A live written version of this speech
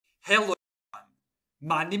Hello everyone,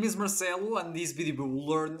 my name is Marcelo and in this video we will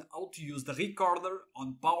learn how to use the recorder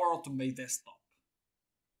on Power Automate Desktop.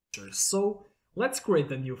 So let's create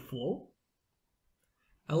a new flow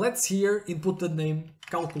and let's here input the name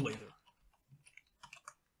calculator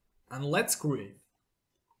and let's create.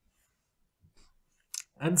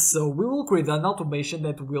 And so we will create an automation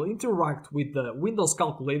that will interact with the Windows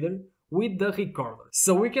calculator with the recorder.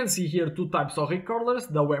 So we can see here two types of recorders,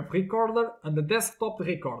 the web recorder and the desktop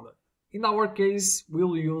recorder. In our case,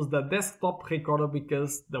 we'll use the desktop recorder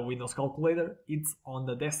because the Windows calculator is on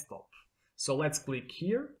the desktop. So let's click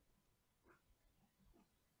here.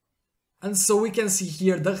 And so we can see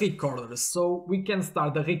here the recorder. So we can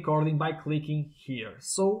start the recording by clicking here.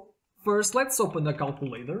 So first let's open the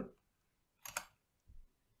calculator.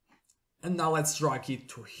 And now let's drag it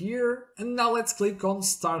to here. And now let's click on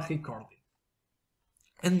Start Recording.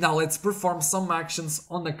 And now let's perform some actions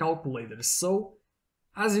on the calculator. So,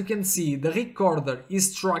 as you can see, the recorder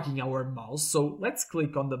is tracking our mouse. So let's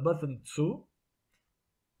click on the button 2.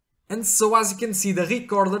 And so as you can see, the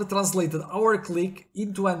recorder translated our click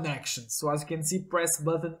into an action. So as you can see, press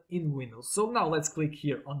button in Windows. So now let's click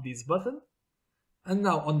here on this button. And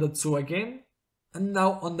now on the 2 again. And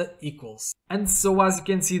now on the equals. And so as you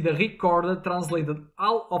can see, the recorder translated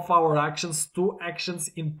all of our actions to actions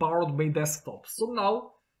in Power Automate Desktop. So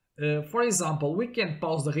now, for example, we can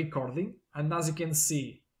pause the recording, and as you can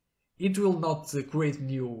see, it will not create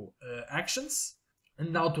new actions.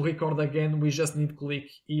 And now to record again, we just need to click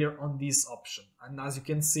here on this option. And as you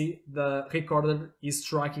can see, the recorder is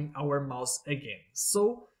tracking our mouse again.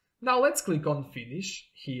 So now let's click on Finish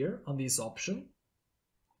here on this option.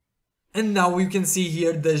 And now you can see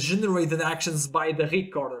here the generated actions by the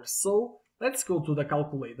recorder. So let's go to the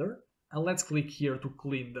calculator and let's click here to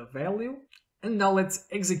clean the value. And now let's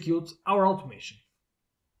execute our automation.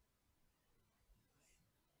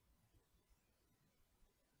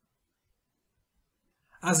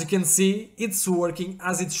 As you can see, it's working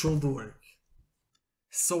as it should work.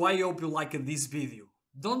 So I hope you liked this video.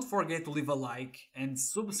 Don't forget to leave a like and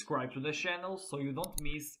subscribe to the channel so you don't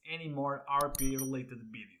miss any more RP related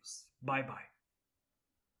videos. Bye bye.